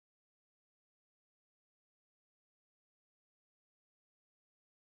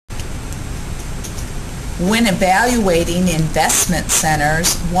When evaluating investment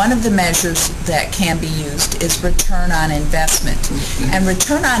centers, one of the measures that can be used is return on investment. And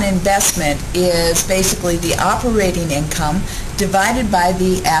return on investment is basically the operating income divided by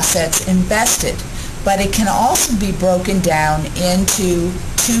the assets invested. But it can also be broken down into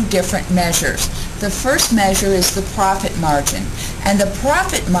two different measures. The first measure is the profit margin, and the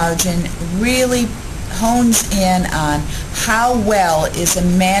profit margin really hones in on how well is a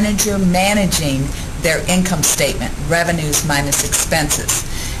manager managing their income statement, revenues minus expenses.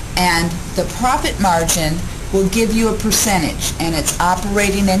 And the profit margin will give you a percentage, and it's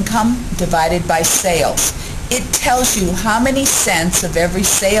operating income divided by sales. It tells you how many cents of every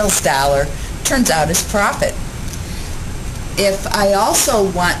sales dollar turns out as profit. If I also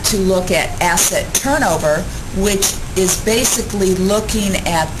want to look at asset turnover, which is basically looking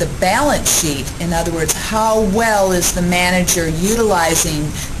at the balance sheet, in other words, how well is the manager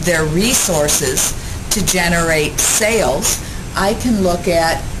utilizing their resources to generate sales, I can look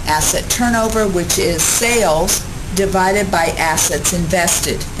at asset turnover, which is sales divided by assets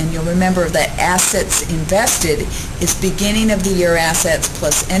invested. And you'll remember that assets invested is beginning of the year assets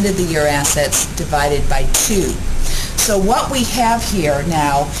plus end of the year assets divided by 2. So what we have here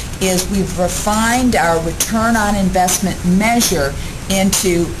now is we've refined our return on investment measure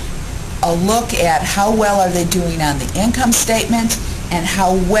into a look at how well are they doing on the income statement and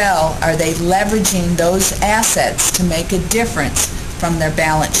how well are they leveraging those assets to make a difference from their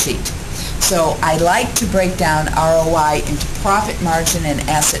balance sheet. So I like to break down ROI into profit margin and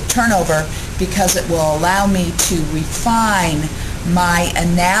asset turnover because it will allow me to refine my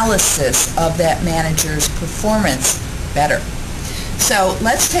analysis of that manager's performance better. So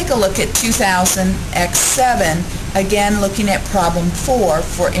let's take a look at 2000x7, again looking at problem 4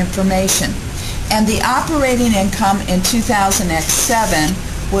 for information. And the operating income in 2000x7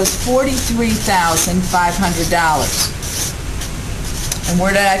 was $43,500. And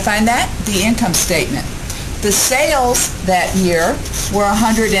where did I find that? The income statement. The sales that year were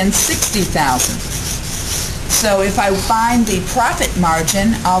 $160,000. So if I find the profit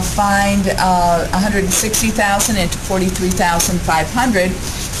margin, I'll find $160,000 into $43,500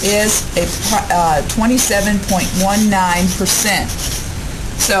 is a 27.19%.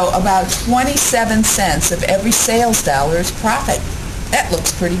 So about 27 cents of every sales dollar is profit. That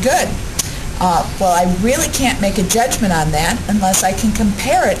looks pretty good. Well, I really can't make a judgment on that unless I can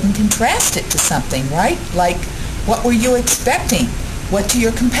compare it and contrast it to something, right? Like, what were you expecting? What do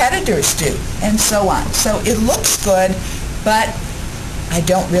your competitors do? And so on. So it looks good, but I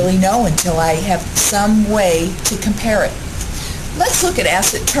don't really know until I have some way to compare it. Let's look at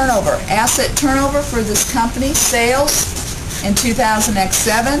asset turnover. Asset turnover for this company, sales in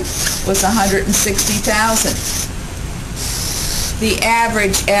 2000x7 was $160,000. The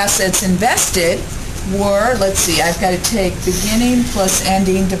average assets invested were, let's see, I've got to take beginning plus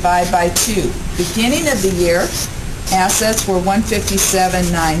ending, divide by 2. Beginning of the year, assets were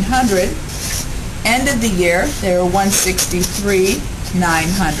 $157,900. End of the year, they were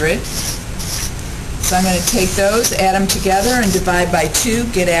 $163,900. So I'm going to take those, add them together, and divide by 2,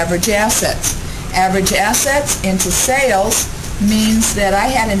 get average assets. Average assets into sales means that I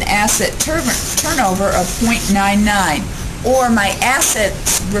had an asset turnover of 0.99. Or my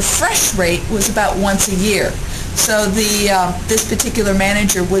assets refresh rate was about once a year. So this particular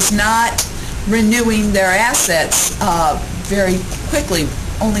manager was not renewing their assets very quickly,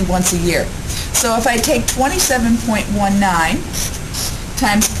 only once a year. So if I take 27.19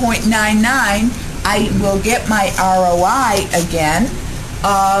 times 0.99, I will get my ROI again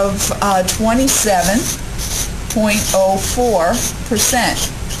of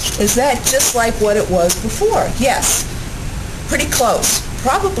 27.04%. Is that just like what it was before? Yes. Pretty close,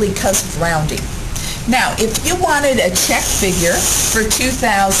 probably because of rounding. Now, if you wanted a check figure for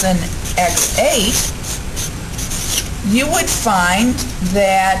 2000x8, you would find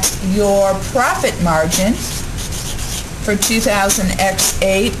that your profit margin for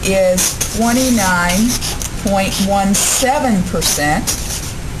 2000x8 is 29.17%,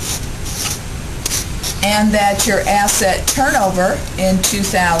 and that your asset turnover in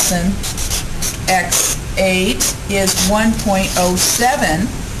 2000x8 is 1.07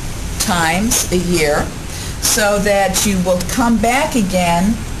 times a year, so that you will come back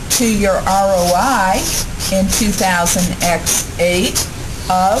again to your ROI in 2000x8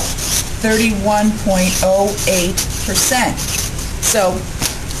 of 31.08%. So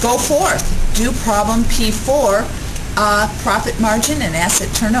go forth, do problem P4, profit margin and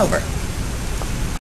asset turnover.